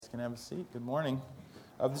Can have a seat. Good morning.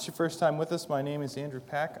 If this is your first time with us, my name is Andrew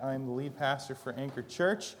Peck. I'm the lead pastor for Anchor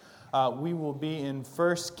Church. We will be in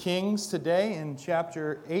 1 Kings today in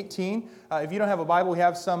chapter 18. If you don't have a Bible, we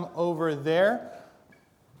have some over there.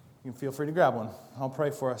 You can feel free to grab one. I'll pray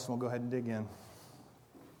for us and we'll go ahead and dig in.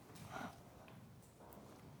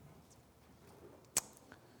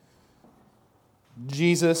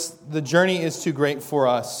 Jesus, the journey is too great for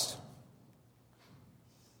us.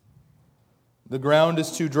 The ground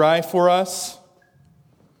is too dry for us.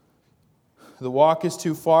 The walk is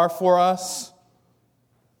too far for us.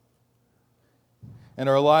 And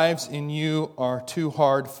our lives in you are too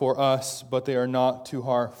hard for us, but they are not too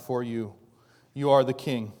hard for you. You are the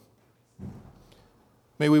King.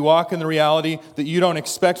 May we walk in the reality that you don't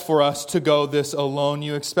expect for us to go this alone.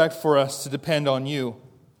 You expect for us to depend on you.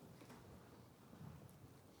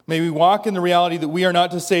 May we walk in the reality that we are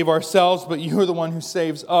not to save ourselves, but you are the one who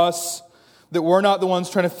saves us. That we're not the ones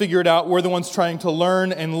trying to figure it out. We're the ones trying to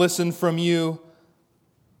learn and listen from you.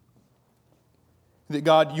 That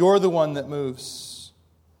God, you're the one that moves.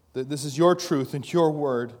 That this is your truth and your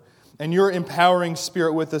word and your empowering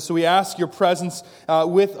spirit with us. So we ask your presence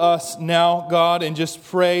with us now, God, and just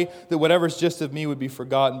pray that whatever is just of me would be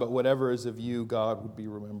forgotten, but whatever is of you, God, would be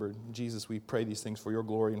remembered. Jesus, we pray these things for your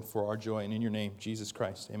glory and for our joy. And in your name, Jesus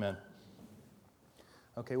Christ, amen.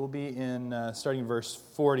 Okay, we'll be in starting in verse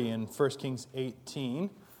 40 in 1 Kings 18.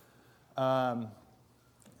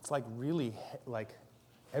 It's really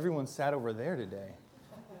everyone sat over there today.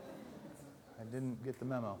 I didn't get the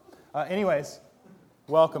memo. Anyways,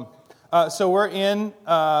 welcome. So we're in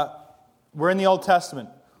the Old Testament.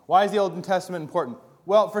 Why is the Old Testament important?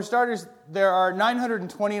 Well, for starters, there are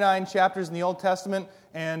 929 chapters in the Old Testament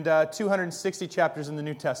and 260 chapters in the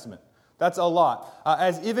New Testament. That's a lot.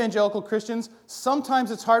 As evangelical Christians,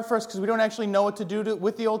 sometimes it's hard for us because we don't actually know what to do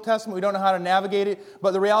with the Old Testament. We don't know how to navigate it.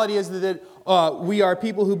 But the reality is that we are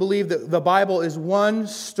people who believe that the Bible is one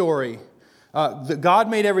story. That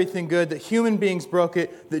God made everything good, that human beings broke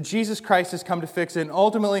it, that Jesus Christ has come to fix it, and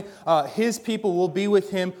ultimately His people will be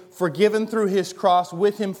with Him, forgiven through His cross,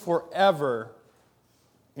 with Him forever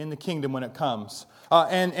in the kingdom when it comes.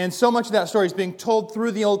 And so much of that story is being told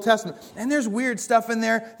through the Old Testament. And there's weird stuff in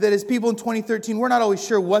there that as people in 2013, we're not always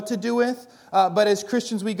sure what to do with. But as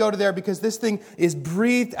Christians, we go to there because this thing is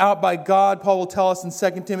breathed out by God, Paul will tell us in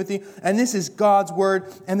 2 Timothy. And this is God's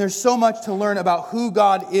Word. And there's so much to learn about who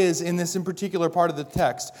God is in this in particular part of the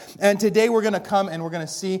text. And today we're going to come and we're going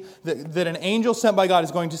to see that an angel sent by God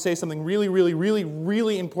is going to say something really, really, really,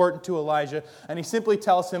 really important to Elijah. And he simply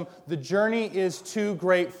tells him, the journey is too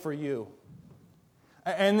great for you.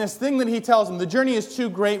 And this thing that he tells him, the journey is too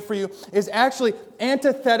great for you, is actually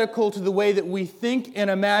antithetical to the way that we think and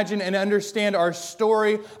imagine and understand our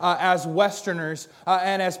story as Westerners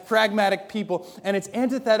and as pragmatic people. And it's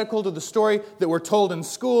antithetical to the story that we're told in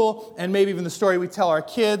school, and maybe even the story we tell our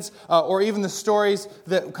kids, or even the stories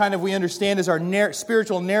that kind of we understand as our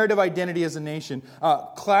spiritual narrative identity as a nation.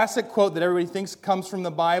 Classic quote that everybody thinks comes from the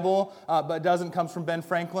Bible, but doesn't come from Ben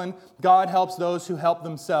Franklin. God helps those who help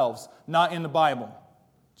themselves, not in the Bible.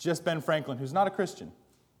 Just Ben Franklin, who's not a Christian,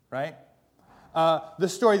 right? The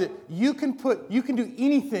story that you can do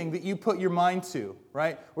anything that you put your mind to,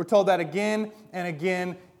 right? We're told that again and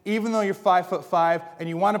again, even though you're 5'5" and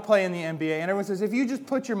you want to play in the NBA. And everyone says, if you just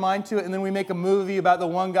put your mind to it, and then we make a movie about the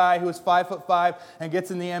one guy who is 5'5" and gets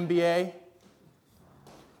in the NBA.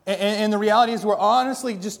 And the reality is we're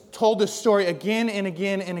honestly just told this story again and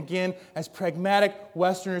again and again as pragmatic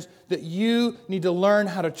Westerners that you need to learn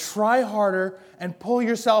how to try harder and pull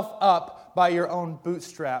yourself up by your own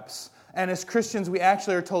bootstraps. And as Christians, we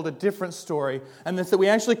actually are told a different story, and that's that we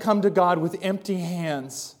actually come to God with empty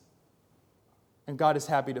hands, and God is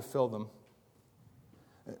happy to fill them.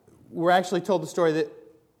 We're actually told the story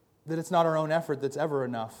that it's not our own effort that's ever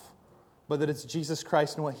enough, but that it's Jesus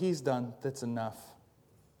Christ and what He's done that's enough.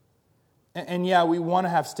 And yeah, we want to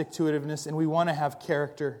have stick-to-itiveness and we want to have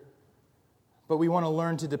character, but we want to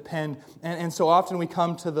learn to depend. And so often we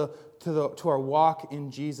come to our walk in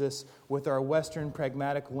Jesus with our Western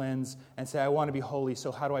pragmatic lens and say, I want to be holy, so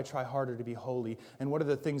how do I try harder to be holy? And what are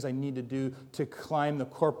the things I need to do to climb the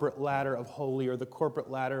corporate ladder of holy or the corporate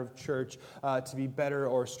ladder of church to be better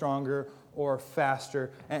or stronger or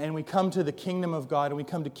faster? And we come to the kingdom of God and we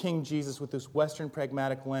come to King Jesus with this Western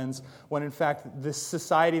pragmatic lens, when in fact this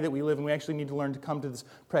society that we live in, we actually need to learn to come to this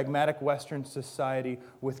pragmatic Western society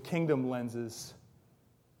with kingdom lenses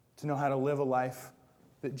to know how to live a life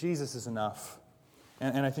that Jesus is enough.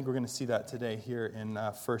 And I think we're going to see that today here in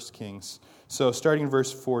 1 Kings. So starting in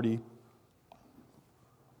verse 40.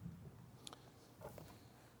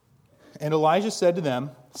 And Elijah said to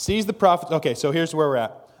them, seize the prophet. Okay, so here's where we're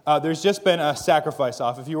at. there's just been a sacrifice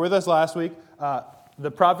off. If you were with us last week, the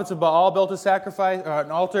prophets of Baal built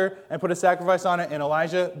an altar and put a sacrifice on it, and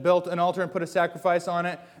Elijah built an altar and put a sacrifice on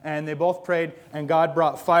it, and they both prayed, and God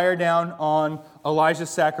brought fire down on Elijah's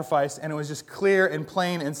sacrifice, and it was just clear and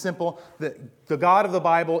plain and simple that the God of the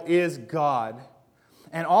Bible is God.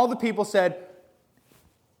 And all the people said,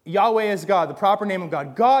 Yahweh is God, the proper name of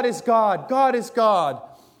God. God is God, God is God.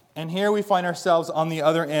 And here we find ourselves on the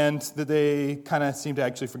other end, that they kind of seem to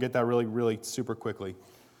actually forget that really, really super quickly,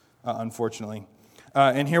 unfortunately.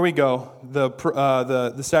 And here we go.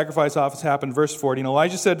 The sacrifice office happened, verse 40. And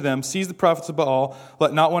Elijah said to them, seize the prophets of Baal,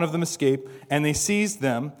 let not one of them escape. And they seized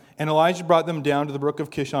them, and Elijah brought them down to the brook of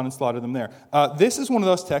Kishon and slaughtered them there. This is one of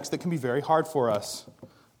those texts that can be very hard for us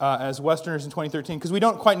as Westerners in 2013, because we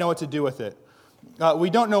don't quite know what to do with it. We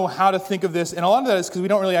don't know how to think of this, and a lot of that is because we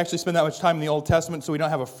don't really actually spend that much time in the Old Testament, so we don't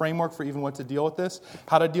have a framework for even what to deal with this,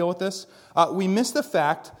 how to deal with this. We miss the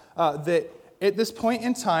fact that at this point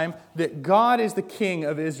in time, that God is the king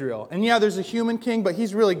of Israel. And yeah, there's a human king, but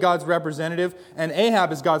he's really God's representative, and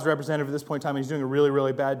Ahab is God's representative at this point in time, and he's doing a really,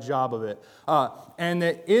 really bad job of it. And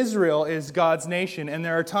that Israel is God's nation, and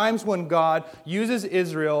there are times when God uses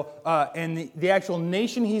Israel and the actual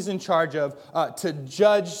nation he's in charge of to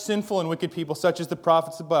judge sinful and wicked people, such as the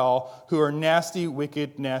prophets of Baal, who are nasty,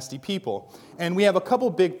 wicked, nasty people. And we have a couple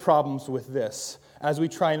big problems with this as we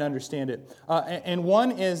try and understand it. And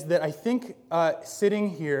one is that I think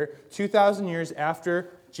sitting here 2,000 years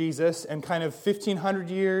after Jesus and kind of 1,500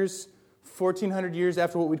 years, 1,400 years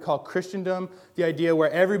after what we'd call Christendom, the idea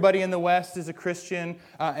where everybody in the West is a Christian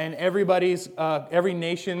and every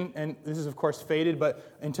nation, and this is of course faded,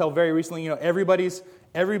 but until very recently,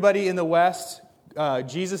 everybody in the West,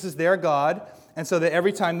 Jesus is their God, and so that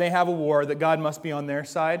every time they have a war, that God must be on their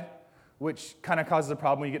side, which kind of causes a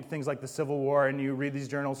problem when you get things like the Civil War and you read these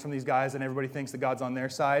journals from these guys and everybody thinks that God's on their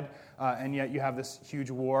side, and yet you have this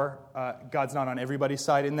huge war. God's not on everybody's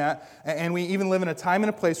side in that. And we even live in a time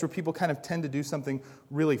and a place where people kind of tend to do something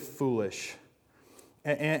really foolish.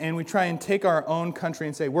 And we try and take our own country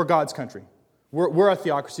and say, we're God's country. We're a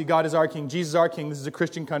theocracy. God is our king. Jesus is our king. This is a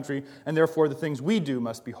Christian country. And therefore the things we do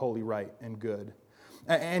must be holy, right, and good.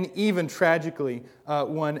 And even tragically,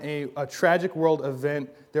 when a tragic world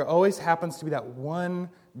event, there always happens to be that one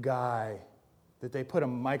guy that they put a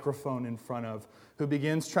microphone in front of who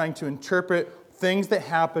begins trying to interpret things that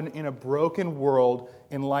happen in a broken world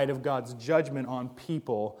in light of God's judgment on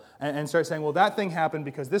people and start saying, well, that thing happened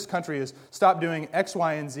because this country has stopped doing X,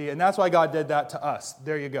 Y, and Z, and that's why God did that to us.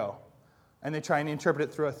 There you go. And they try and interpret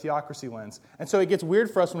it through a theocracy lens. And so it gets weird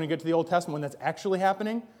for us when we get to the Old Testament when that's actually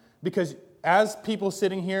happening, because as people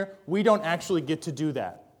sitting here, we don't actually get to do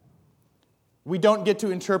that. We don't get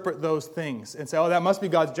to interpret those things and say, oh, that must be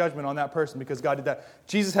God's judgment on that person because God did that.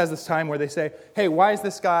 Jesus has this time where they say, hey, why is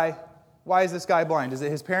this guy blind? Is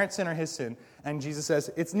it his parents' sin or his sin? And Jesus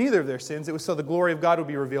says, it's neither of their sins. It was so the glory of God would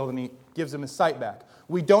be revealed, and he gives him his sight back.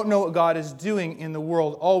 We don't know what God is doing in the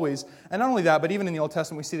world always. And not only that, but even in the Old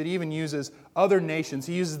Testament, we see that he even uses other nations.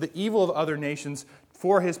 He uses the evil of other nations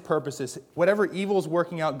for his purposes. Whatever evil is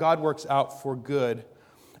working out, God works out for good.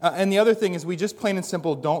 And the other thing is we just plain and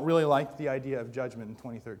simple don't really like the idea of judgment in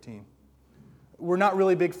 2013. We're not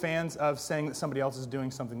really big fans of saying that somebody else is doing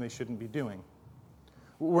something they shouldn't be doing.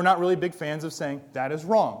 We're not really big fans of saying that is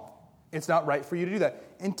wrong. It's not right for you to do that.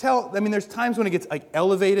 There's times when it gets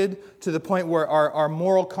elevated to the point where our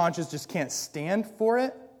moral conscience just can't stand for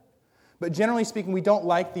it. But generally speaking, we don't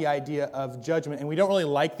like the idea of judgment, and we don't really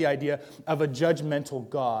like the idea of a judgmental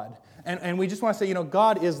God. And we just want to say,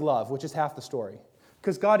 God is love, which is half the story.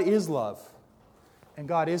 Because God is love, and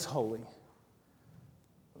God is holy.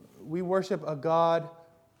 We worship a God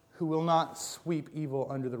who will not sweep evil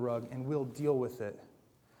under the rug and will deal with it.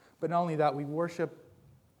 But not only that, we worship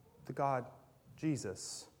the God,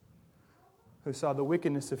 Jesus, who saw the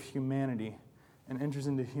wickedness of humanity and enters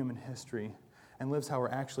into human history and lives how we're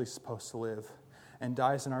actually supposed to live and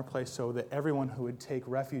dies in our place so that everyone who would take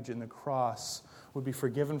refuge in the cross would be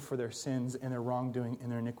forgiven for their sins and their wrongdoing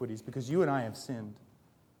and their iniquities, because you and I have sinned.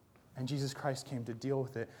 And Jesus Christ came to deal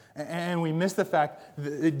with it. And we miss the fact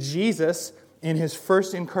that Jesus, in his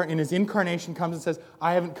incarnation, comes and says,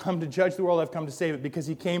 I haven't come to judge the world, I've come to save it, because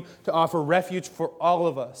he came to offer refuge for all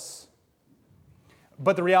of us.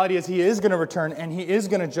 But the reality is he is going to return, and he is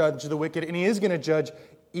going to judge the wicked, and he is going to judge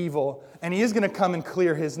evil, and he is going to come and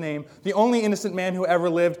clear his name. The only innocent man who ever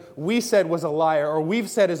lived, we said was a liar, or we've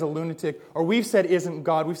said is a lunatic, or we've said isn't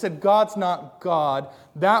God. We've said God's not God.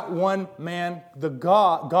 That one man, the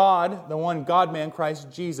one God-man, Christ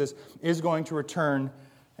Jesus, is going to return,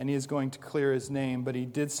 and he is going to clear his name, but he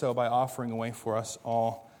did so by offering a way for us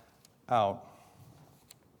all out.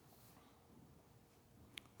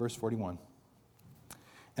 Verse 41.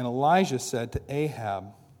 And Elijah said to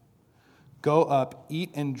Ahab, "Go up, eat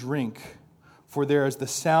and drink, for there is the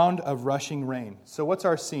sound of rushing rain." So what's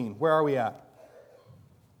our scene? Where are we at?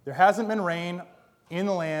 There hasn't been rain in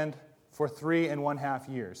the land for 3.5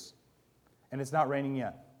 years. And it's not raining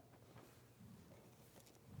yet.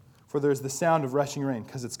 For there's the sound of rushing rain,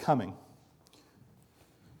 because it's coming.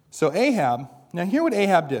 So Ahab, now hear what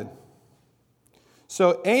Ahab did.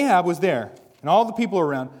 So Ahab was there, and all the people were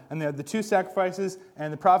around, and they had the 2 sacrifices,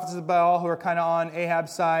 and the prophets of Baal who are kind of on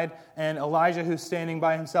Ahab's side, and Elijah who's standing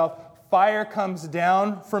by himself. Fire comes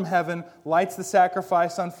down from heaven, lights the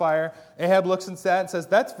sacrifice on fire. Ahab looks at that and says,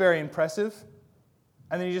 "That's very impressive."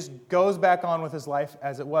 And then he just goes back on with his life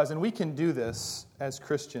as it was. And we can do this as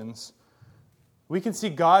Christians. We can see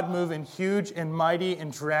God move in huge and mighty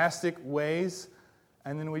and drastic ways,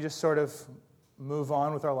 and then we just sort of move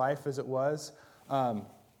on with our life as it was.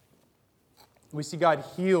 We see God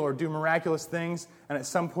heal or do miraculous things, and at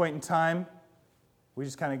some point in time, we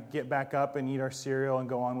just kind of get back up and eat our cereal and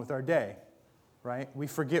go on with our day, right? We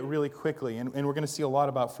forget really quickly, and we're going to see a lot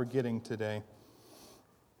about forgetting today.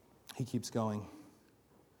 He keeps going.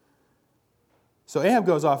 So Ahab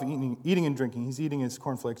goes off eating and drinking. He's eating his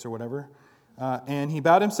cornflakes or whatever. And he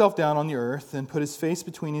bowed himself down on the earth and put his face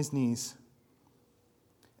between his knees.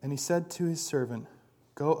 And he said to his servant,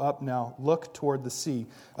 "Go up now, look toward the sea."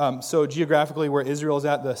 So geographically, where Israel is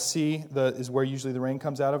at, the sea is where usually the rain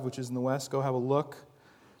comes out of, which is in the west. Go have a look.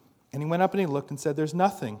 And he went up and he looked and said, "There's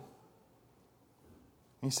nothing."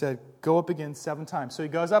 And he said, "Go up again 7 times. So he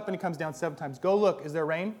goes up and he comes down 7 times. "Go look, is there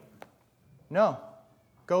rain?" "No."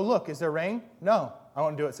 "Go look, is there rain?" "No." I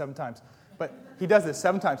won't do it 7 times. But he does this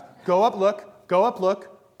 7 times. Go up, look, go up,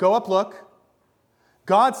 look, go up, look.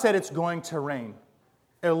 God said it's going to rain.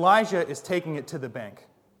 Elijah is taking it to the bank.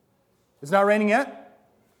 It's not raining yet?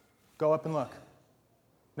 Go up and look.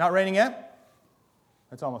 Not raining yet?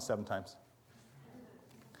 That's almost 7 times.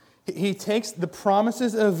 He takes the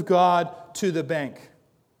promises of God to the bank.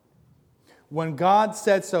 When God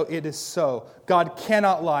said so, it is so. God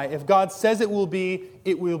cannot lie. If God says it will be,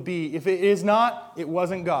 it will be. If it is not, it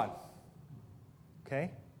wasn't God.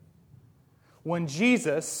 Okay? When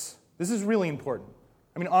Jesus, this is really important.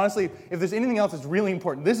 I mean, honestly, if there's anything else that's really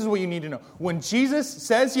important, this is what you need to know. When Jesus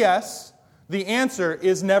says yes, the answer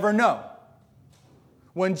is never no.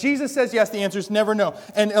 When Jesus says yes, the answer is never no.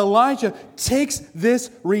 And Elijah takes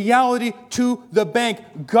this reality to the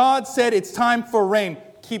bank. God said it's time for rain.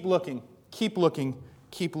 Keep looking. Keep looking,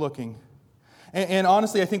 keep looking. And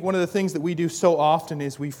honestly, I think one of the things that we do so often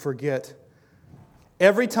is we forget.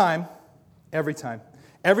 Every time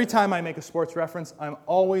I make a sports reference, I'm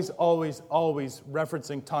always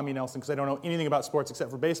referencing Tommy Nelson because I don't know anything about sports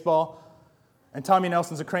except for baseball. And Tommy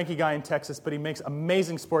Nelson's a cranky guy in Texas, but he makes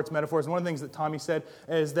amazing sports metaphors. And one of the things that Tommy said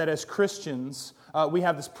is that as Christians, we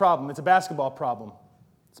have this problem. It's a basketball problem.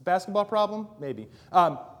 It's a basketball problem? Maybe.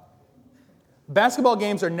 Basketball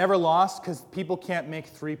games are never lost because people can't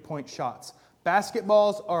make 3-point shots.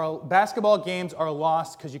 Basketball games are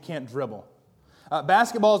lost because you can't dribble.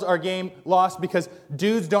 Basketballs are lost because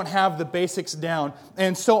dudes don't have the basics down.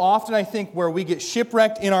 And so often I think where we get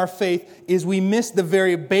shipwrecked in our faith is we miss the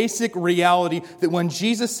very basic reality that when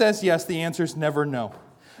Jesus says yes, the answer is never no.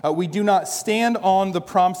 We do not stand on the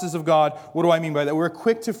promises of God. What do I mean by that? We're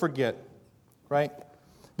quick to forget, right?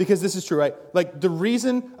 Because this is true, right? Like the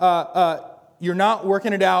reason you're not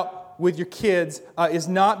working it out with your kids is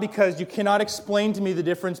not because you cannot explain to me the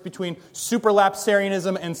difference between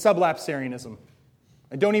supralapsarianism and sublapsarianism.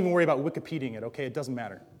 And don't even worry about Wikipediaing it, okay? It doesn't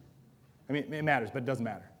matter. I mean, it matters, but it doesn't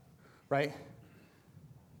matter, right?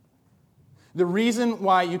 The reason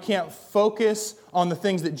why you can't focus on the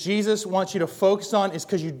things that Jesus wants you to focus on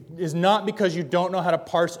is not because you don't know how to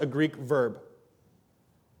parse a Greek verb.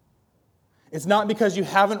 It's not because you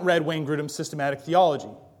haven't read Wayne Grudem's systematic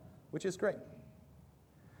theology, which is great.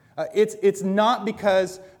 It's not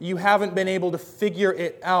because you haven't been able to figure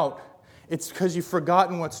it out. It's because you've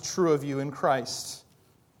forgotten what's true of you in Christ.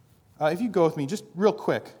 If you go with me, just real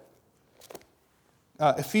quick.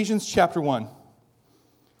 Ephesians chapter 1.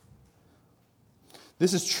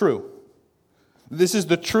 This is true. This is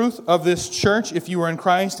the truth of this church. If you are in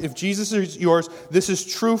Christ, if Jesus is yours, this is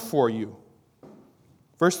true for you.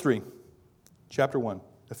 Verse 3, chapter 1,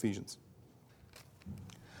 Ephesians.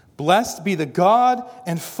 Blessed be the God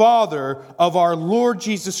and Father of our Lord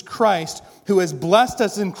Jesus Christ, who has blessed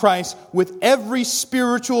us in Christ with every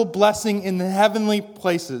spiritual blessing in the heavenly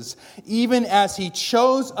places, even as He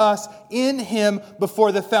chose us in Him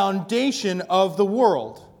before the foundation of the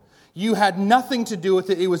world. You had nothing to do with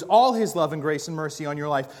it. It was all His love and grace and mercy on your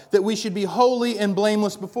life, that we should be holy and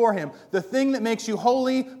blameless before Him. The thing that makes you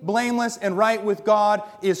holy, blameless, and right with God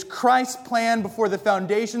is Christ's plan before the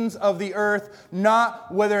foundations of the earth,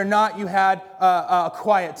 not whether or not you had a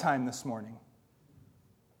quiet time this morning.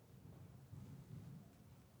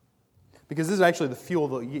 Because this is actually the fuel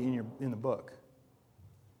that you get in the book.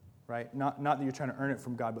 Right? Not that you're trying to earn it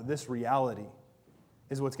from God, but this reality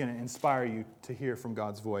is what's going to inspire you to hear from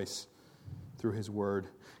God's voice through His Word.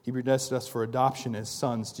 He predestined us for adoption as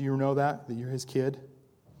sons. Do you know that you're His kid?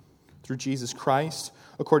 Through Jesus Christ,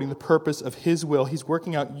 according to the purpose of His will. He's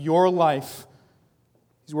working out your life.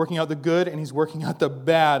 He's working out the good and He's working out the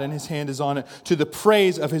bad, and His hand is on it, to the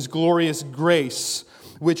praise of His glorious grace,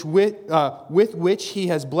 with which He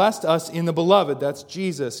has blessed us in the Beloved. That's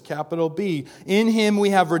Jesus, capital B. In Him we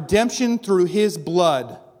have redemption through His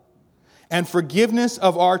blood, and forgiveness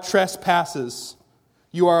of our trespasses.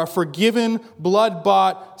 You are a forgiven,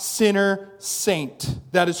 blood-bought sinner saint.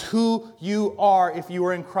 That is who you are if you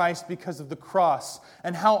are in Christ because of the cross.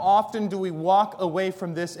 And how often do we walk away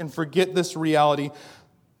from this and forget this reality?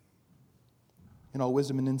 In all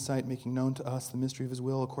wisdom and insight, making known to us the mystery of His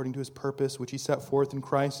will according to His purpose, which He set forth in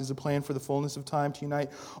Christ as a plan for the fullness of time to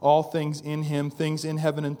unite all things in Him, things in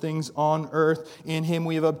heaven and things on earth. In Him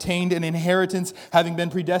we have obtained an inheritance, having been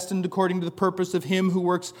predestined according to the purpose of Him who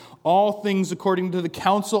works all things according to the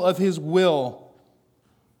counsel of His will,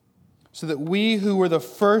 so that we who were the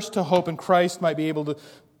first to hope in Christ might be able to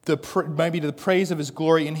might be to the praise of His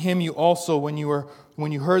glory. In Him you also, when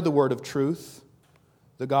you heard the word of truth,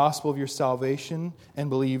 the gospel of your salvation, and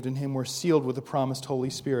believed in Him, were sealed with the promised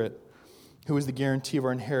Holy Spirit, who is the guarantee of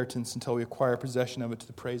our inheritance until we acquire possession of it to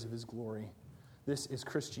the praise of His glory. This is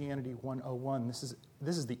Christianity 101. This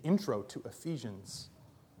is the intro to Ephesians.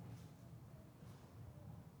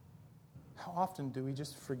 How often do we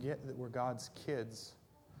just forget that we're God's kids,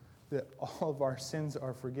 that all of our sins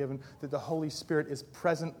are forgiven, that the Holy Spirit is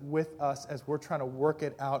present with us as we're trying to work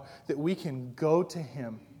it out, that we can go to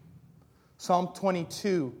Him. Psalm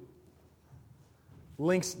 22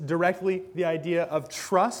 links directly the idea of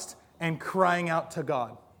trust and crying out to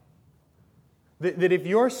God. That if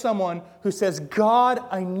you're someone who says, God,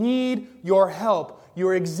 I need your help,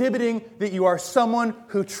 you're exhibiting that you are someone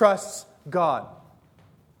who trusts God.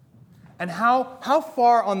 And how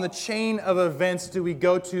far on the chain of events do we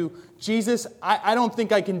go to, Jesus, I don't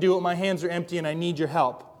think I can do it. My hands are empty and I need your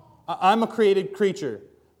help. I'm a created creature.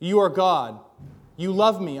 You are God. You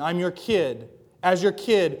love me. I'm your kid. As your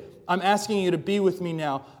kid, I'm asking you to be with me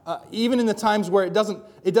now. Even in the times where it doesn't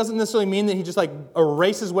necessarily mean that He just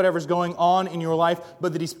erases whatever's going on in your life,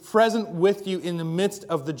 but that He's present with you in the midst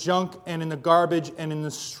of the junk and in the garbage and in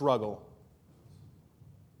the struggle.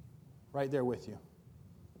 Right there with you.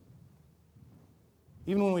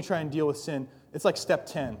 Even when we try and deal with sin, it's like step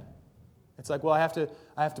 10. It's like, well, I have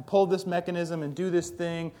to pull this mechanism and do this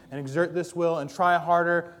thing and exert this will and try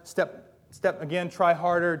harder. Step again, try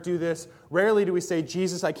harder, do this. Rarely do we say,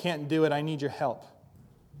 Jesus, I can't do it, I need your help.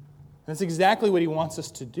 And that's exactly what He wants us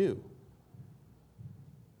to do.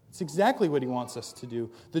 It's exactly what He wants us to do.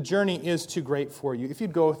 The journey is too great for you. If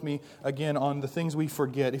you'd go with me again on the things we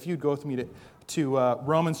forget, if you'd go with me to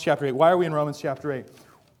Romans chapter 8. Why are we in Romans chapter 8?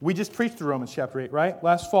 We just preached through Romans chapter 8, right?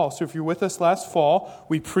 Last fall. So if you're with us last fall,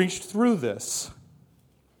 we preached through this.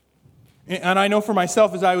 And I know for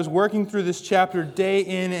myself, as I was working through this chapter day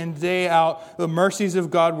in and day out, the mercies of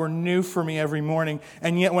God were new for me every morning.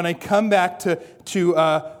 And yet when I come back to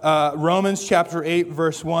Romans chapter 8,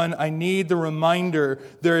 verse 1, I need the reminder,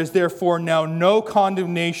 there is therefore now no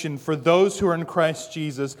condemnation for those who are in Christ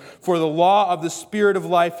Jesus. For the law of the Spirit of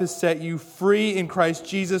life has set you free in Christ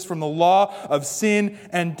Jesus from the law of sin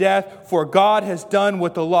and death. For God has done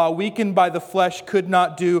what the law, weakened by the flesh, could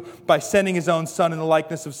not do by sending His own Son in the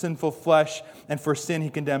likeness of sinful flesh. And for sin,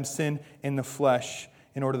 He condemned sin in the flesh,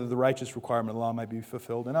 in order that the righteous requirement of the law might be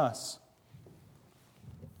fulfilled in us.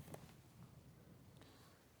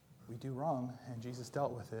 We do wrong, and Jesus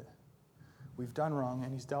dealt with it. We've done wrong,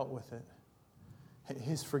 and He's dealt with it.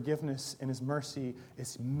 His forgiveness and His mercy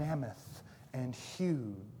is mammoth and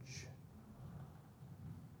huge.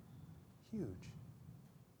 Huge.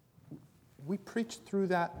 We preached through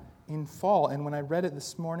that in fall, and when I read it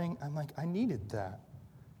this morning, I'm like, I needed that.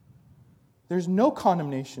 There's no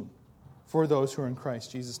condemnation for those who are in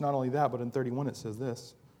Christ Jesus. Not only that, but in 31 it says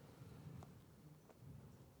this.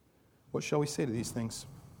 What shall we say to these things?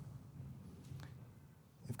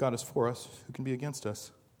 If God is for us, who can be against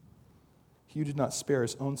us? He who did not spare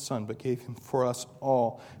His own Son, but gave Him for us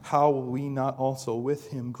all, how will we not also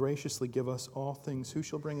with Him graciously give us all things? Who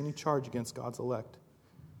shall bring any charge against God's elect?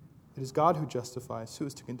 It It is God who justifies. Who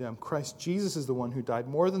is to condemn? Christ Jesus is the one who died.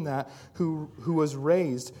 More than that, who was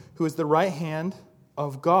raised, who is the right hand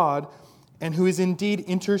of God, and who is indeed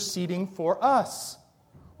interceding for us.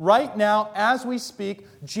 Right now, as we speak,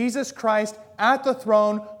 Jesus Christ at the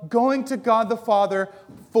throne, going to God the Father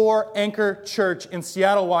for Anchor Church in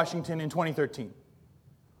Seattle, Washington in 2013.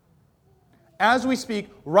 As we speak,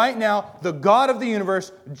 right now, the God of the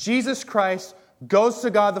universe, Jesus Christ, goes to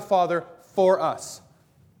God the Father for us.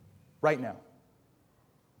 Right now.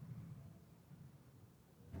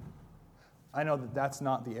 I know that that's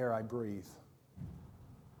not the air I breathe.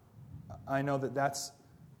 I know that that's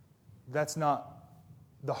not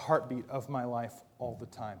the heartbeat of my life all the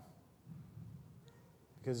time.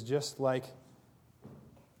 Because just like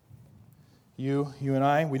you and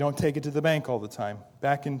I, we don't take it to the bank all the time.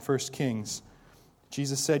 Back in 1 Kings,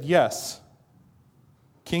 Jesus said yes.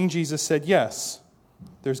 King Jesus said yes.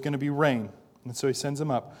 There's going to be rain. And so he sends him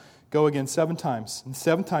up. Go again 7 times. And the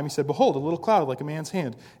 7th time he said, behold, a little cloud like a man's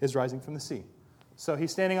hand is rising from the sea. So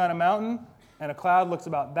he's standing on a mountain, and a cloud looks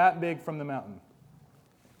about that big from the mountain.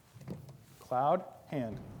 Cloud,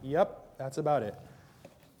 hand. Yep, that's about it.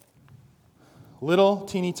 Little,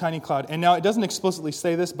 teeny, tiny cloud. And now it doesn't explicitly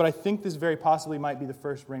say this, but I think this very possibly might be the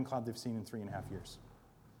first rain cloud they've seen in 3.5 years.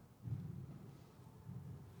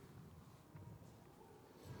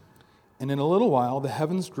 And in a little while, the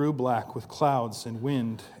heavens grew black with clouds and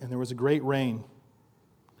wind, and there was a great rain.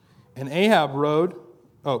 And Ahab rode,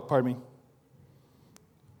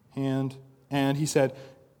 and he said,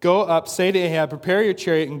 go up, say to Ahab, prepare your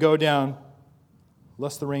chariot and go down,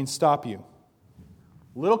 lest the rain stop you.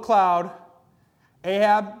 Little cloud,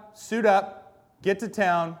 Ahab, suit up, get to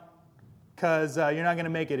town, because you're not going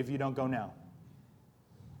to make it if you don't go now.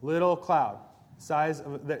 Little cloud,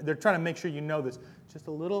 they're trying to make sure you know this. Just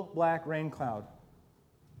a little black rain cloud.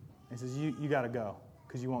 He says, you got to go,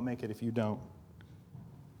 because you won't make it if you don't.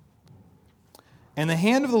 And the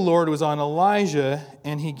hand of the Lord was on Elijah,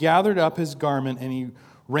 and he gathered up his garment, and he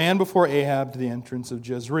ran before Ahab to the entrance of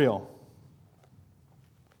Jezreel.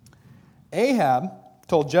 Ahab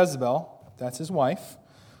told Jezebel, that's his wife,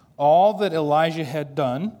 all that Elijah had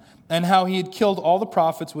done, and how he had killed all the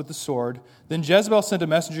prophets with the sword. Then Jezebel sent a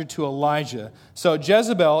messenger to Elijah. So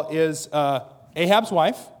Jezebel is Ahab's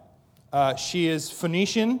wife. She is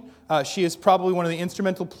Phoenician. She is probably one of the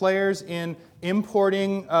instrumental players in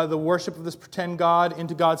importing the worship of this pretend god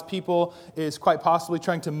into God's people, is quite possibly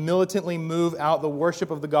trying to militantly move out the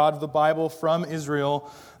worship of the God of the Bible from Israel.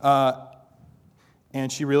 And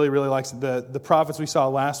she really, really likes the prophets we saw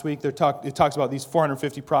last week. It talks about these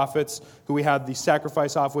 450 prophets who we had the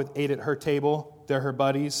sacrifice off with, ate at her table. They're her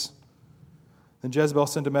buddies. Then Jezebel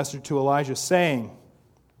sent a messenger to Elijah saying,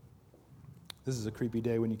 this is a creepy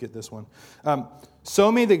day when you get this one.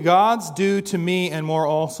 So may the gods do to me and more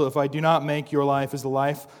also if I do not make your life as the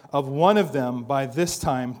life of one of them by this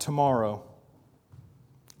time tomorrow.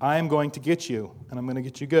 I am going to get you, and I'm going to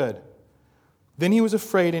get you good. Then he was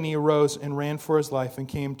afraid, and he arose and ran for his life and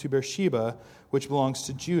came to Beersheba, which belongs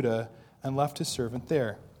to Judah, and left his servant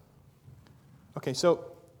there. Okay,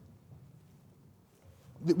 so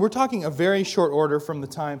we're talking a very short order from the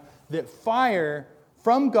time that fire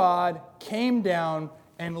from God came down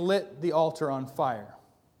and lit the altar on fire.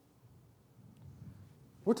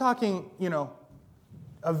 We're talking,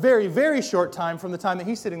 a very, very short time from the time that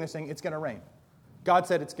he's sitting there saying, it's going to rain. God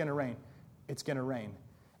said it's going to rain. It's going to rain.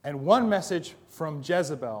 And one message from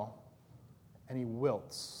Jezebel, and he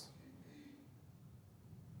wilts.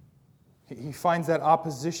 He finds that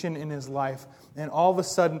opposition in his life, and all of a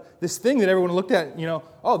sudden, this thing that everyone looked at,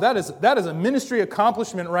 that is a ministry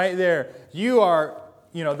accomplishment right there. You are,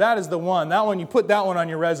 that is the one. That one, you put that one on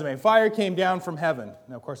your resume. Fire came down from heaven.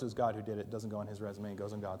 Now, of course, it was God who did it. It doesn't go on his resume. It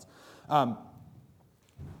goes on God's.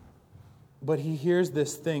 But he hears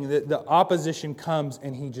this thing. The opposition comes,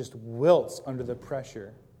 and he just wilts under the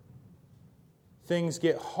pressure. Things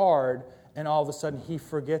get hard, and all of a sudden, he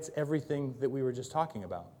forgets everything that we were just talking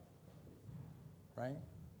about. Right?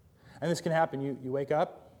 And this can happen. You wake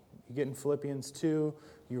up, you get in Philippians 2,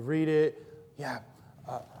 you read it. Yeah,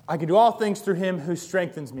 I can do all things through him who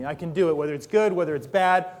strengthens me. I can do it, whether it's good, whether it's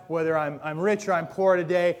bad, whether I'm rich or I'm poor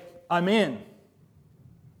today, I'm in.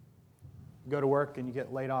 You go to work and you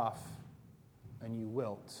get laid off, and you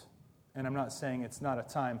wilt. And I'm not saying it's not a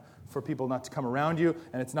time for people not to come around you,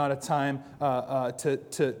 and it's not a time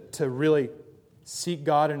to really seek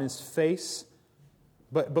God in his face.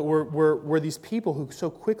 But we're these people who so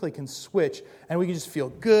quickly can switch, and we can just feel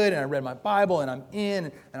good, and I read my Bible, and I'm in,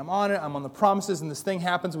 and I'm on it, I'm on the promises, and this thing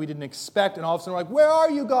happens we didn't expect, and all of a sudden we're like, where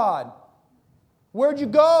are you, God? Where'd you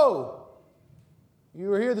go? You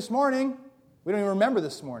were here this morning. We don't even remember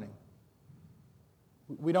this morning.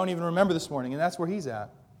 We don't even remember this morning, and that's where he's at.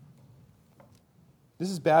 This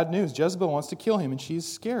is bad news. Jezebel wants to kill him, and she's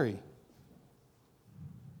scary.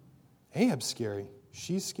 Ahab's scary.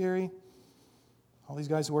 She's scary. All these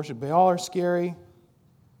guys who worship Baal are scary.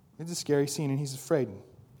 It's a scary scene, and he's afraid.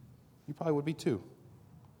 You probably would be too.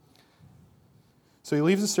 So he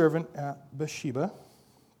leaves the servant at Beersheba,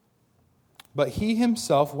 but he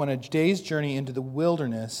himself went a day's journey into the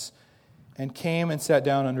wilderness and came and sat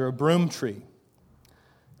down under a broom tree.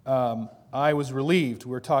 I was relieved.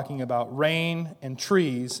 We're talking about rain and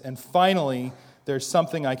trees, and finally there's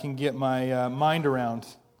something I can get my mind around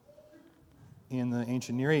in the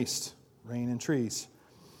ancient Near East. Rain and trees.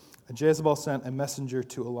 Jezebel sent a messenger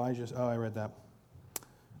to Elijah. Oh, I read that.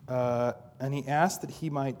 And he asked that he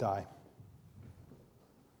might die.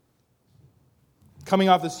 Coming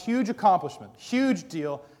off this huge accomplishment, huge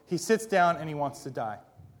deal, he sits down and he wants to die.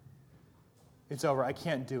 It's over. I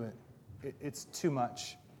can't do it. It's too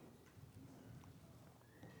much.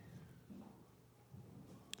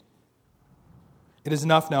 It is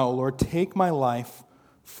enough now, O Lord. Take my life,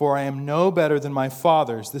 for I am no better than my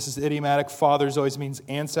fathers. This is idiomatic. Fathers always means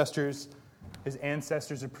ancestors. His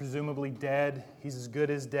ancestors are presumably dead. He's as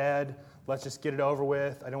good as dead. Let's just get it over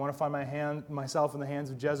with. I don't want to find myself in the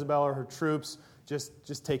hands of Jezebel or her troops.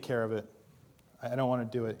 Just take care of it. I don't want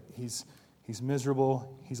to do it. He's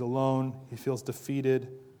miserable. He's alone. He feels defeated.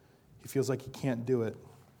 He feels like he can't do it.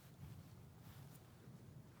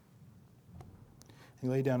 He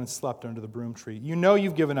lay down and slept under the broom tree. You know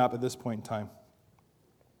you've given up at this point in time,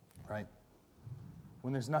 right?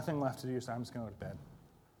 When there's nothing left to do, you're saying, I'm just going to go to bed.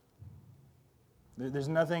 There's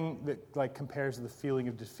nothing that compares to the feeling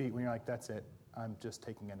of defeat when you're like, that's it. I'm just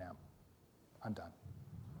taking a nap. I'm done.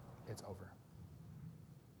 It's over.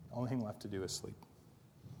 The only thing left to do is sleep.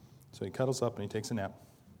 So he cuddles up and he takes a nap.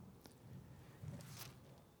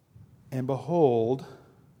 And behold,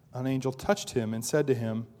 an angel touched him and said to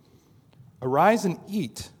him, Arise and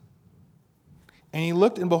eat. And he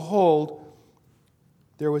looked, and behold,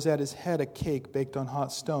 there was at his head a cake baked on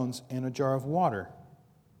hot stones and a jar of water.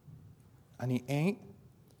 And he ate,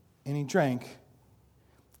 and he drank,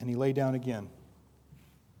 and he lay down again.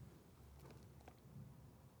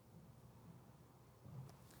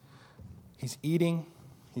 He's eating,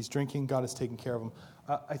 he's drinking, God is taking care of him.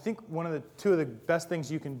 I think two of the best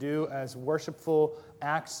things you can do as worshipful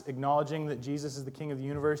acts, acknowledging that Jesus is the King of the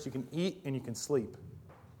universe, you can eat and you can sleep.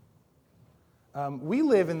 We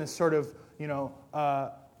live in this sort of,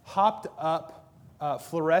 hopped up,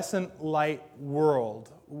 fluorescent light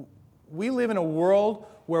world. We live in a world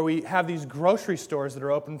where we have these grocery stores that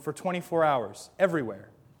are open for 24 hours, everywhere,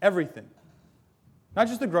 everything. Not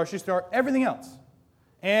just the grocery store, everything else.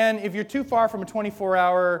 And if you're too far from a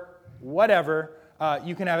 24-hour whatever,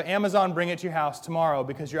 you can have Amazon bring it to your house tomorrow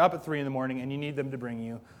because you're up at 3 in the morning and you need them to bring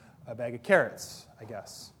you a bag of carrots, I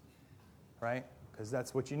guess. Right? Because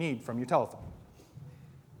that's what you need from your telephone.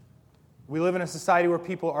 We live in a society where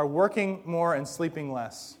people are working more and sleeping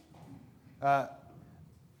less. There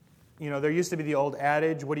used to be the old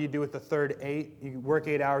adage, what do you do with the third 8? You work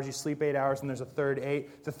 8 hours, you sleep 8 hours, and there's a third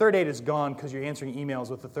 8. The third 8 is gone because you're answering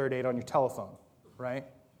emails with the third 8 on your telephone, right?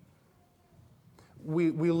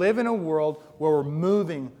 We live in a world where we're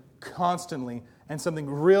moving constantly, and something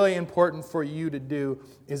really important for you to do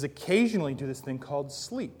is occasionally do this thing called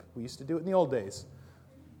sleep. We used to do it in the old days,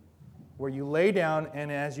 where you lay down,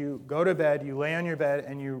 and as you go to bed, you lay on your bed,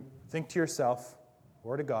 and you think to yourself,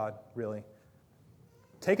 or to God, really.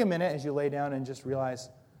 Take a minute as you lay down and just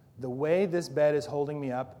realize the way this bed is holding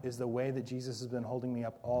me up is the way that Jesus has been holding me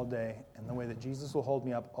up all day, and the way that Jesus will hold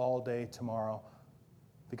me up all day tomorrow,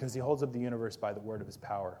 because he holds up the universe by the word of his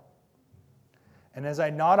power. And as I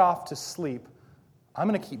nod off to sleep, I'm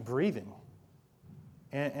going to keep breathing.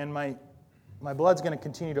 And my blood's going to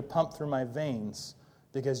continue to pump through my veins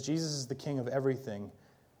because Jesus is the king of everything.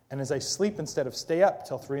 And as I sleep, instead of stay up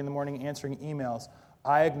till 3 in the morning answering emails,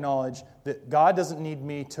 I acknowledge that God doesn't need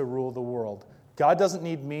me to rule the world. God doesn't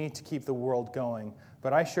need me to keep the world going,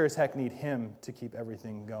 but I sure as heck need him to keep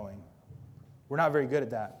everything going. We're not very good at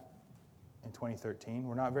that. In 2013,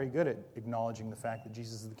 we're not very good at acknowledging the fact that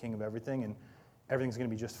Jesus is the king of everything and everything's going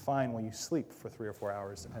to be just fine while you sleep for 3 or 4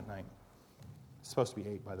 hours at night. It's supposed to be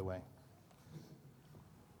 8, by the way.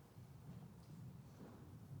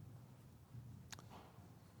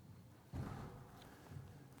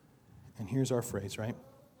 And here's our phrase, right?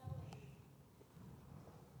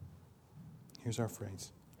 Here's our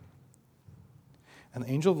phrase. And the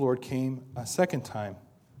angel of the Lord came a second time,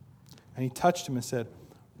 and he touched him and said,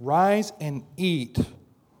 Rise and eat,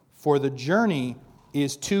 for the journey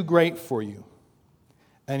is too great for you.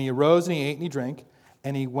 And he arose and he ate and he drank.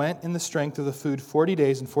 And he went in the strength of the food 40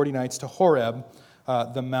 days and 40 nights to Horeb,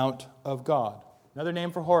 the Mount of God. Another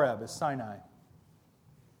name for Horeb is Sinai,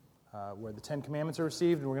 where the Ten Commandments are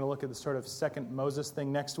received, and we're going to look at the sort of second Moses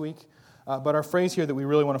thing next week. But our phrase here that we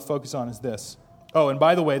really want to focus on is this. Oh, and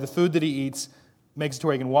by the way, the food that he eats makes it to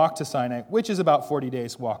where he can walk to Sinai, which is about 40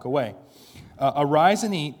 days walk away. Arise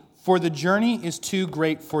and eat, for the journey is too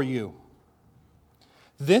great for you.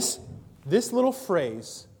 This little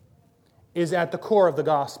phrase is at the core of the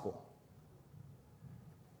gospel.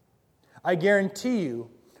 I guarantee you,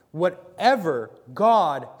 whatever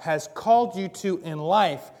God has called you to in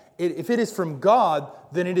life, if it is from God,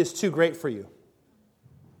 then it is too great for you.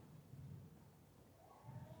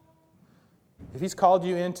 If He's called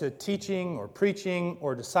you into teaching or preaching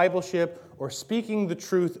or discipleship or speaking the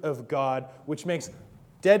truth of God, which makes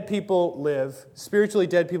dead people live, spiritually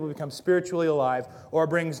dead people become spiritually alive, or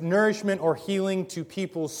brings nourishment or healing to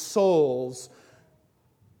people's souls,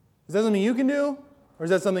 is that something you can do, or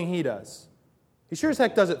is that something He does? He sure as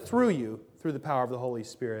heck does it through you, through the power of the Holy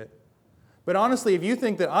Spirit. But honestly, if you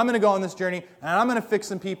think that I'm going to go on this journey and I'm going to fix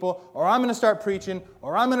some people, or I'm going to start preaching,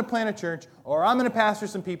 or I'm going to plant a church, or I'm going to pastor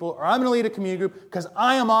some people, or I'm going to lead a community group because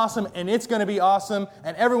I am awesome and it's going to be awesome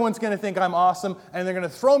and everyone's going to think I'm awesome and they're going to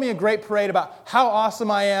throw me a great parade about how awesome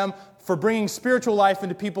I am for bringing spiritual life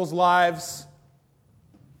into people's lives,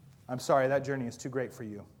 I'm sorry, that journey is too great for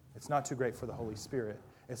you. It's not too great for the Holy Spirit.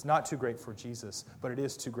 It's not too great for Jesus, but it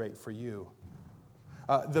is too great for you.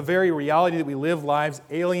 The very reality that we live lives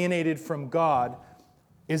alienated from God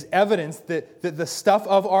is evidence that the stuff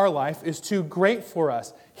of our life is too great for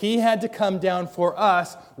us. He had to come down for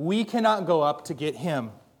us. We cannot go up to get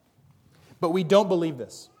Him. But we don't believe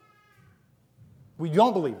this. We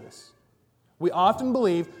don't believe this. We often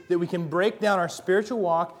believe that we can break down our spiritual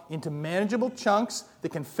walk into manageable chunks that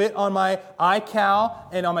can fit on my iCal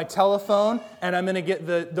and on my telephone, and I'm going to get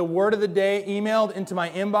the word of the day emailed into my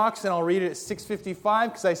inbox, and I'll read it at 6:55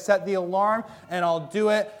 because I set the alarm, and I'll do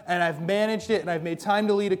it, and I've managed it, and I've made time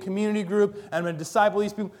to lead a community group, and I'm going to disciple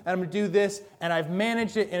these people, and I'm going to do this, and I've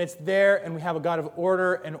managed it, and it's there, and we have a God of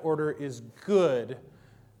order, and order is good.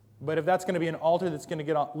 But if that's going to be an altar that's going to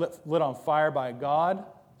get lit on fire by God,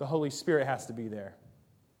 the Holy Spirit has to be there.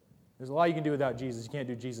 There's a lot you can do without Jesus. You can't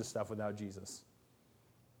do Jesus stuff without Jesus.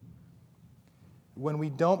 When we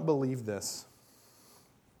don't believe this,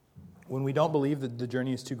 when we don't believe that the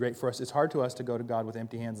journey is too great for us, it's hard to us to go to God with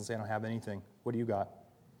empty hands and say, I don't have anything. What do you got?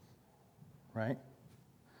 Right?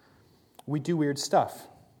 We do weird stuff.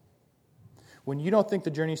 When you don't think the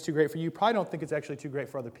journey is too great for you, you probably don't think it's actually too great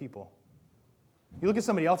for other people. You look at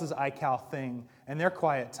somebody else's iCal thing and their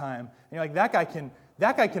quiet time, and you're like, that guy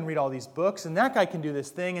can read all these books, and that guy can do this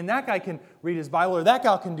thing, and that guy can read his Bible, or that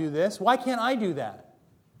guy can do this. Why can't I do that?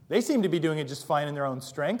 They seem to be doing it just fine in their own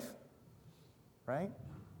strength, right?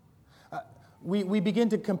 We begin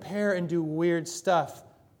to compare and do weird stuff,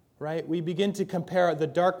 right? We begin to compare the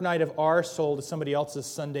dark night of our soul to somebody else's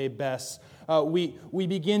Sunday best. We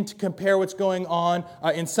begin to compare what's going on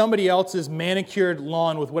in somebody else's manicured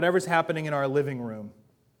lawn with whatever's happening in our living room.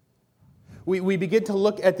 We begin to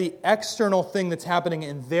look at the external thing that's happening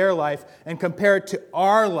in their life and compare it to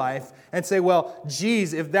our life and say, well,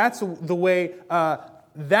 geez, if that's the way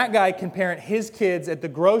that guy can parent his kids at the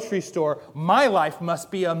grocery store, my life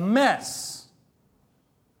must be a mess.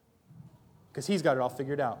 Because he's got it all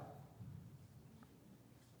figured out.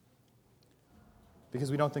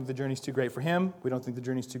 Because we don't think the journey's too great for him. We don't think the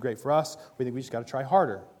journey's too great for us. We think we just got to try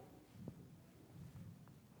harder.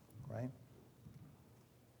 Right?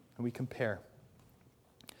 And we compare.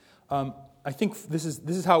 I think this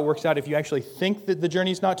is how it works out if you actually think that the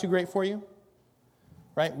journey's not too great for you.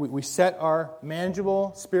 Right? We set our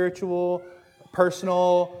manageable, spiritual,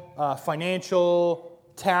 personal, financial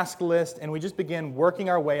task list, and we just begin working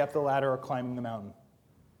our way up the ladder or climbing the mountain.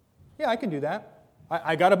 Yeah, I can do that.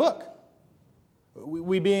 I got a book.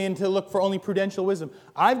 We begin to look for only prudential wisdom.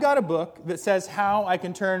 I've got a book that says how I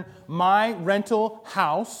can turn my rental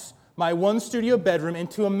house, my one-studio bedroom,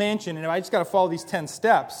 into a mansion. And if I just got to follow these 10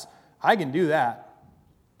 steps, I can do that.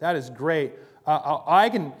 That is great. I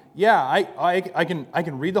can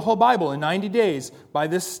read the whole Bible in 90 days by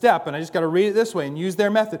this step, and I just got to read it this way and use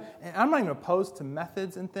their method. And I'm not even opposed to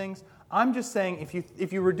methods and things. I'm just saying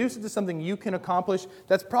if you reduce it to something you can accomplish,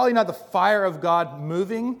 that's probably not the fire of God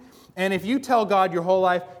moving. And if you tell God your whole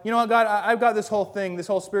life, you know what, God, I've got this whole thing, this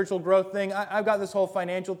whole spiritual growth thing, I've got this whole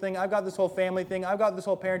financial thing, I've got this whole family thing, I've got this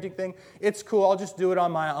whole parenting thing, it's cool, I'll just do it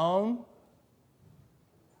on my own,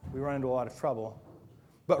 we run into a lot of trouble.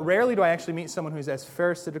 But rarely do I actually meet someone who's as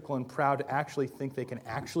pharisaical and proud to actually think they can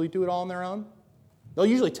actually do it all on their own. They'll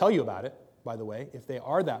usually tell you about it, by the way, if they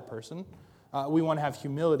are that person. We want to have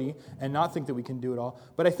humility and not think that we can do it all.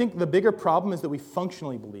 But I think the bigger problem is that we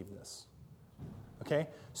functionally believe this. Okay?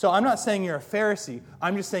 So I'm not saying you're a Pharisee.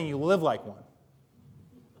 I'm just saying you live like one.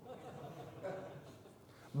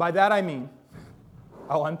 By that I mean,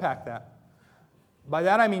 I'll unpack that. By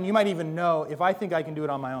that I mean you might even know, if I think I can do it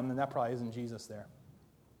on my own, then that probably isn't Jesus there.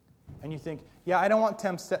 And you think, yeah, I don't want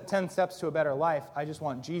 10 steps to a better life. I just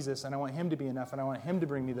want Jesus, and I want Him to be enough, and I want Him to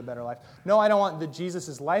bring me the better life. No, I don't want the Jesus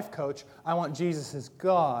as life coach. I want Jesus as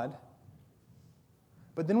God.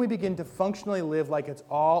 But then we begin to functionally live like it's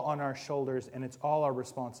all on our shoulders and it's all our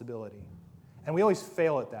responsibility. And we always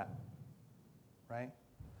fail at that, right?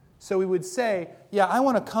 So we would say, yeah, I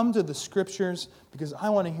want to come to the Scriptures because I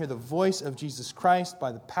want to hear the voice of Jesus Christ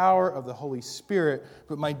by the power of the Holy Spirit.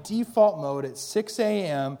 But my default mode at 6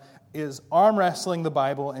 a.m. is arm wrestling the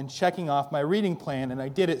Bible and checking off my reading plan, and I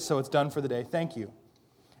did it, so it's done for the day. Thank you.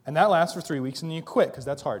 And that lasts for 3 weeks, and then you quit because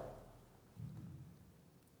that's hard.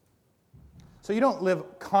 So you don't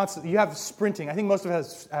live constantly. You have sprinting. I think most of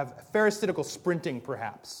us have pharisaical sprinting,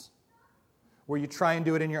 perhaps, where you try and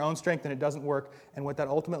do it in your own strength and it doesn't work, and what that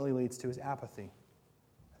ultimately leads to is apathy.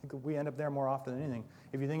 I think we end up there more often than anything.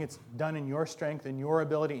 If you think it's done in your strength and your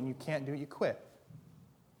ability and you can't do it, you quit.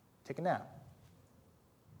 Take a nap.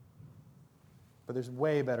 But there's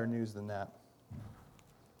way better news than that.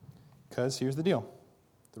 Because here's the deal.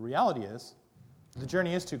 The reality is, the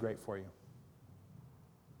journey is too great for you.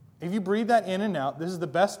 If you breathe that in and out, this is the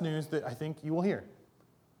best news that I think you will hear.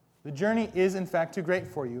 The journey is, in fact, too great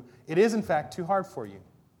for you. It is, in fact, too hard for you.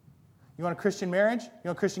 You want a Christian marriage? You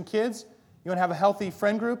want Christian kids? You want to have a healthy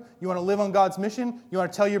friend group? You want to live on God's mission? You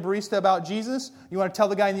want to tell your barista about Jesus? You want to tell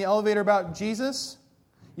the guy in the elevator about Jesus?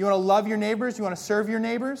 You want to love your neighbors? You want to serve your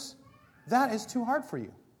neighbors? That is too hard for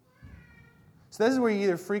you. So this is where you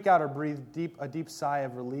either freak out or breathe a deep sigh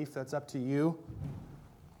of relief. That's up to you.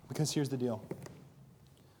 Because here's the deal.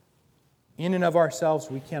 In and of ourselves,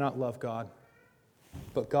 we cannot love God.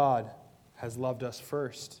 But God has loved us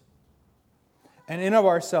first. And in of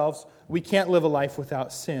ourselves, we can't live a life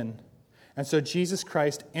without sin. And so Jesus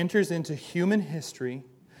Christ enters into human history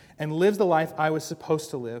and lives the life I was supposed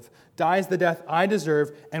to live, dies the death I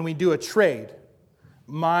deserve, and we do a trade.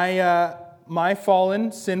 My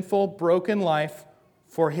fallen, sinful, broken life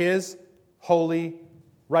for His holy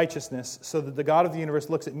righteousness, so that the God of the universe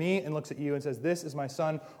looks at me and looks at you and says, this is my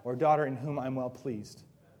son or daughter in whom I'm well pleased.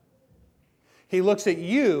 He looks at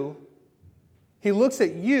you,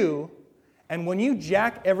 and when you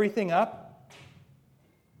jack everything up,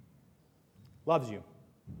 loves you,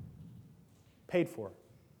 paid for,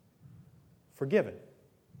 forgiven.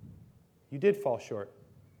 You did fall short,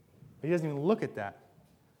 but He doesn't even look at that.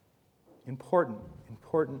 Important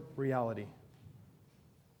reality.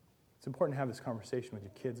 It's important to have this conversation with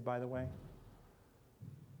your kids, by the way,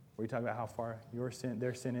 where you talk about how far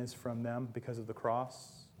their sin is from them because of the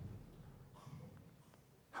cross.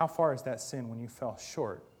 How far is that sin when you fell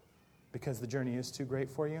short because the journey is too great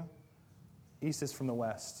for you? East is from the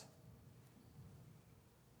west.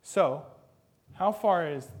 So, how far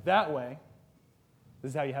is that way?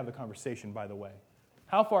 This is how you have the conversation, by the way.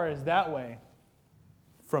 How far is that way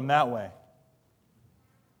from that way?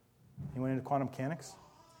 You went into quantum mechanics?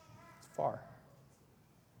 Far.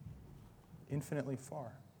 Infinitely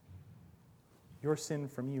far. Your sin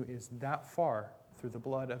from you is that far through the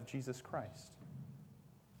blood of Jesus Christ.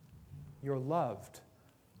 You're loved.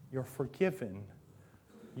 You're forgiven.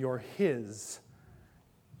 You're His.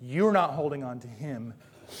 You're not holding on to Him.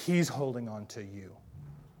 He's holding on to you.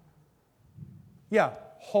 Yeah,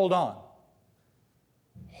 hold on.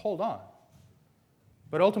 Hold on.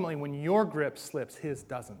 But ultimately, when your grip slips, His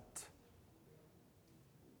doesn't.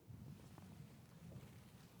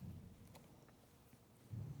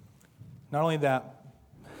 Not only that,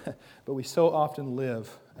 but we so often live,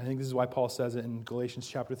 I think this is why Paul says it in Galatians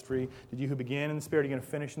chapter 3, did you who began in the Spirit, are you going to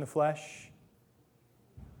finish in the flesh?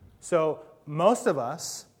 So most of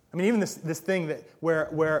us, I mean, even this thing that where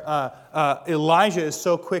Elijah is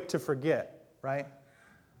so quick to forget, right?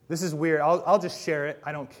 This is weird. I'll just share it.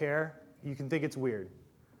 I don't care. You can think it's weird.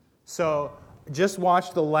 So just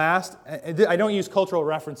watch the last, I don't use cultural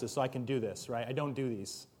references, so I can do this, right? I don't do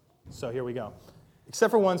these. So here we go.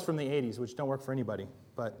 Except for ones from the 80s, which don't work for anybody.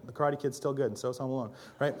 But The Karate Kid's still good, and so is Home Alone,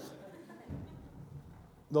 right?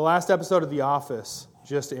 The last episode of The Office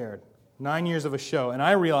just aired. 9 years of a show. And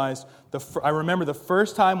I realized, I remember the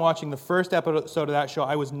first time watching the first episode of that show,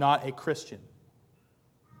 I was not a Christian.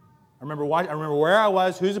 I remember where I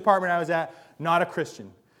was, whose apartment I was at, not a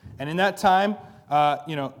Christian. And in that time,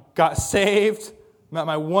 got saved, met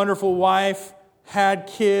my wonderful wife, had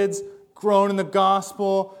kids, grown in the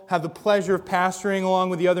gospel, have the pleasure of pastoring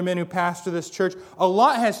along with the other men who pastor this church. A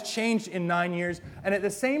lot has changed in 9 years. And at the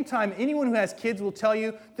same time, anyone who has kids will tell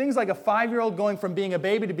you things like a 5-year-old going from being a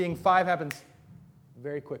baby to being 5 happens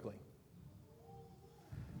very quickly.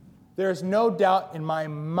 There's no doubt in my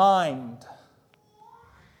mind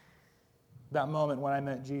that moment when I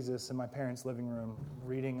met Jesus in my parents' living room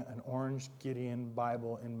reading an orange Gideon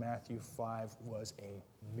Bible in Matthew 5 was a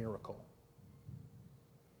miracle.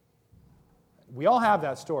 We all have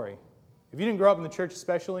that story. If you didn't grow up in the church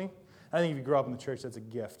especially, I think if you grow up in the church, that's a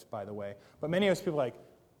gift, by the way. But many of us people are like,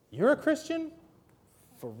 you're a Christian?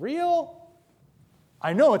 For real?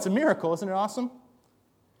 I know, it's a miracle. Isn't it awesome?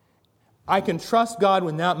 I can trust God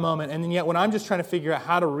in that moment, and then yet when I'm just trying to figure out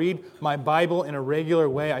how to read my Bible in a regular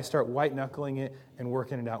way, I start white-knuckling it and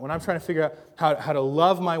working it out. When I'm trying to figure out how to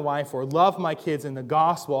love my wife or love my kids in the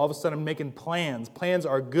gospel, all of a sudden I'm making plans. Plans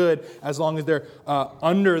are good as long as they're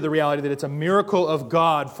under the reality that it's a miracle of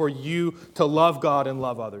God for you to love God and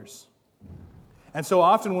love others. And so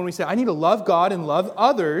often when we say, I need to love God and love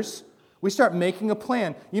others, we start making a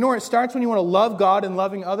plan. You know where it starts when you want to love God and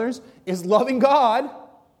loving others? Is loving God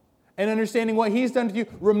and understanding what He's done to you,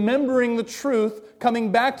 remembering the truth,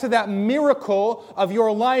 coming back to that miracle of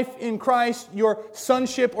your life in Christ, your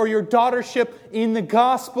sonship or your daughtership in the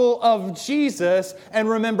gospel of Jesus, and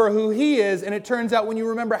remember who He is. And it turns out when you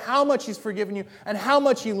remember how much He's forgiven you, and how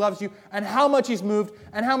much He loves you, and how much He's moved,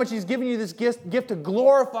 and how much He's given you this gift to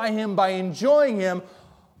glorify Him by enjoying Him,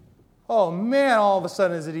 oh man, all of a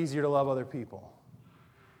sudden is it easier to love other people.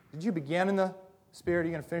 Did you begin in the Spirit? Are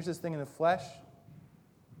you going to finish this thing in the flesh?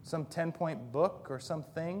 Some 10-point book or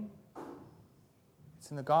something? It's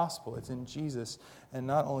in the gospel. It's in Jesus. And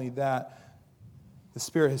not only that, the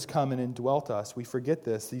Spirit has come and indwelt us. We forget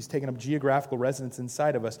this. He's taken up geographical residence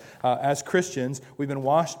inside of us. As Christians, we've been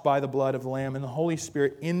washed by the blood of the Lamb, and the Holy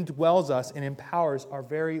Spirit indwells us and empowers our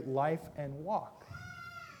very life and walk.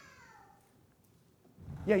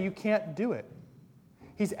 Yeah, you can't do it.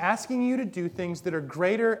 He's asking you to do things that are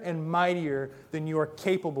greater and mightier than you are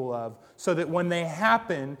capable of, so that when they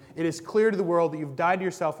happen, it is clear to the world that you've died to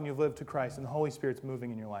yourself and you've lived to Christ, and the Holy Spirit's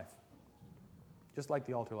moving in your life. Just like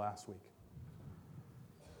the altar last week.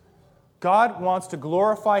 God wants to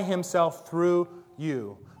glorify Himself through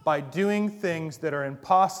you by doing things that are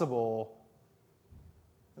impossible.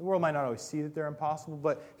 The world might not always see that they're impossible,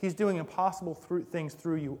 but He's doing impossible things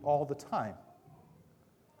through you all the time.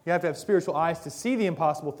 You have to have spiritual eyes to see the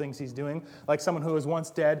impossible things He's doing, like someone who was once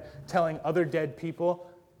dead telling other dead people,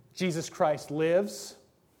 Jesus Christ lives,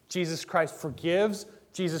 Jesus Christ forgives,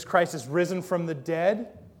 Jesus Christ is risen from the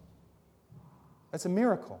dead. That's a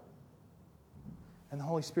miracle. And the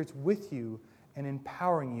Holy Spirit's with you and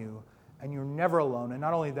empowering you, and you're never alone. And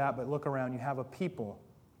not only that, but look around, you have a people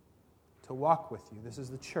to walk with you. This is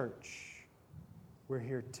the church. We're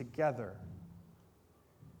here together.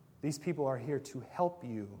 These people are here to help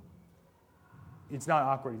you. It's not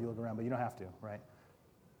awkward if you look around, but you don't have to, right?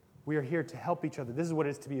 We are here to help each other. This is what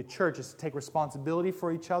it is to be a church, is to take responsibility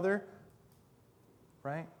for each other,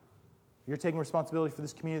 right? You're taking responsibility for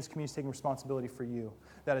this community is taking responsibility for you.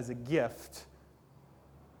 That is a gift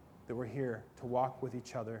that we're here to walk with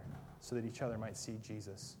each other so that each other might see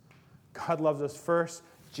Jesus. God loves us first.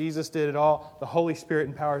 Jesus did it all. The Holy Spirit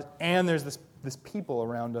empowers, and there's this people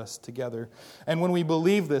around us together. And when we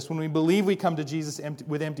believe this, when we believe we come to Jesus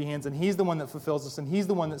with empty hands, and He's the one that fulfills us, and He's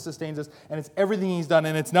the one that sustains us, and it's everything He's done,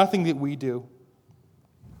 and it's nothing that we do,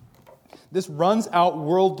 this runs out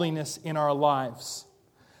worldliness in our lives.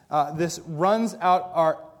 This runs out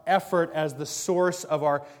our effort as the source of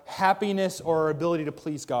our happiness or our ability to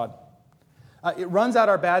please God. It runs out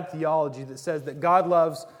our bad theology that says that God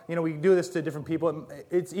loves, we do this to different people.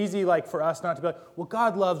 It's easy for us not to be like, well,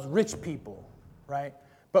 God loves rich people, right?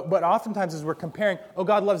 But oftentimes as we're comparing,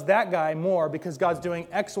 God loves that guy more because God's doing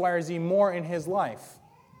X, Y, or Z more in his life.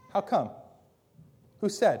 How come? Who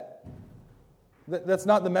said? That's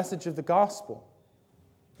not the message of the gospel.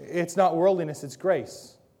 It's not worldliness, it's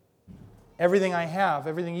grace. Everything I have,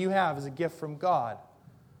 everything you have is a gift from God.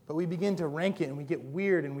 But we begin to rank it, and we get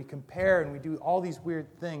weird, and we compare, and we do all these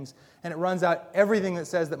weird things. And it runs out everything that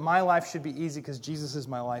says that my life should be easy because Jesus is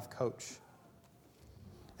my life coach.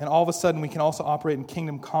 And all of a sudden, we can also operate in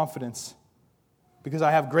kingdom confidence because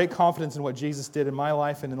I have great confidence in what Jesus did in my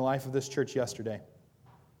life and in the life of this church yesterday.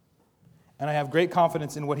 And I have great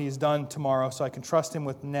confidence in what He's done tomorrow, so I can trust Him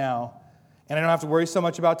with now. And I don't have to worry so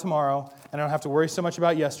much about tomorrow, and I don't have to worry so much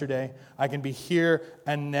about yesterday. I can be here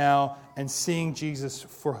and now and seeing Jesus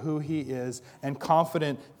for who He is and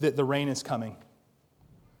confident that the rain is coming,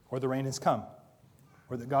 or the rain has come,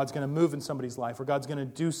 or that God's going to move in somebody's life, or God's going to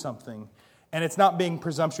do something. And it's not being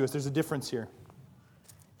presumptuous. There's a difference here.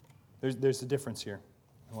 There's a difference here.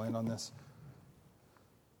 I'll land on this.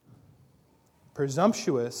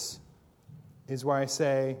 Presumptuous is where I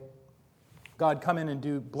say, God, come in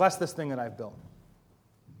and bless this thing that I've built.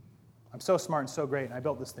 I'm so smart and so great, and I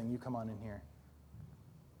built this thing. You come on in here.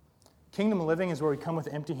 Kingdom living is where we come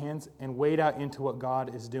with empty hands and wade out into what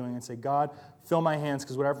God is doing and say, God, fill my hands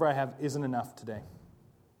because whatever I have isn't enough today.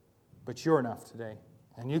 But you're enough today,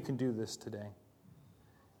 and you can do this today.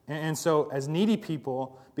 And so as needy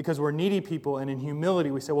people, because we're needy people, and in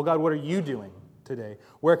humility we say, well, God, what are you doing today?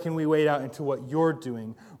 Where can we wade out into what you're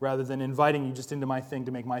doing rather than inviting you just into my thing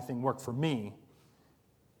to make my thing work for me?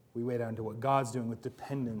 We wade out into what God's doing with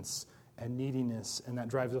dependence and neediness, and that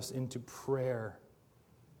drives us into prayer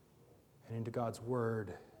and into God's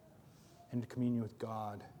word, into communion with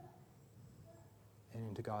God, and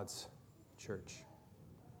into God's church.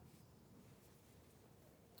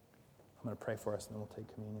 I'm going to pray for us, and then we'll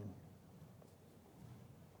take communion.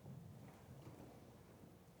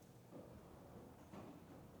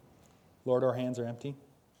 Lord, our hands are empty,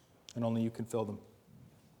 and only you can fill them.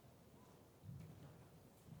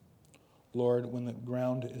 Lord, when the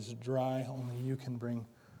ground is dry, only you can bring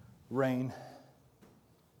rain.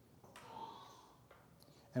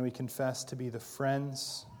 And we confess to be the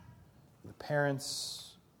friends, the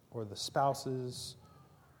parents, or the spouses,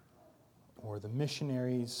 or the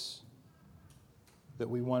missionaries that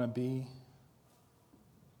we want to be.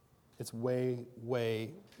 It's way,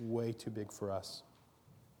 way, way too big for us.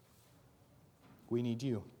 We need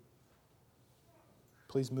you.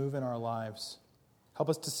 Please move in our lives. Help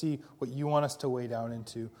us to see what you want us to wade out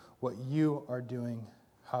into, what you are doing,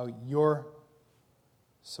 how you're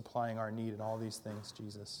supplying our need in all these things,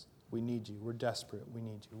 Jesus. We need you. We're desperate. We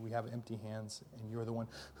need you. We have empty hands, and you're the one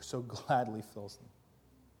who so gladly fills them.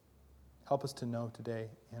 Help us to know today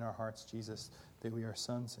in our hearts, Jesus, that we are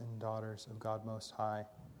sons and daughters of God Most High,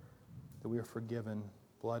 that we are forgiven,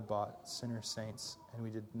 blood-bought, sinner saints, and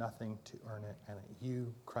we did nothing to earn it, and that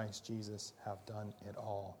you, Christ Jesus, have done it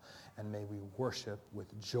all. And may we worship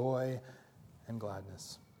with joy and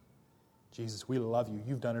gladness. Jesus, we love you.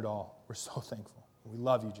 You've done it all. We're so thankful. We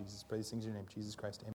love you, Jesus. Pray these things in your name, Jesus Christ. Amen.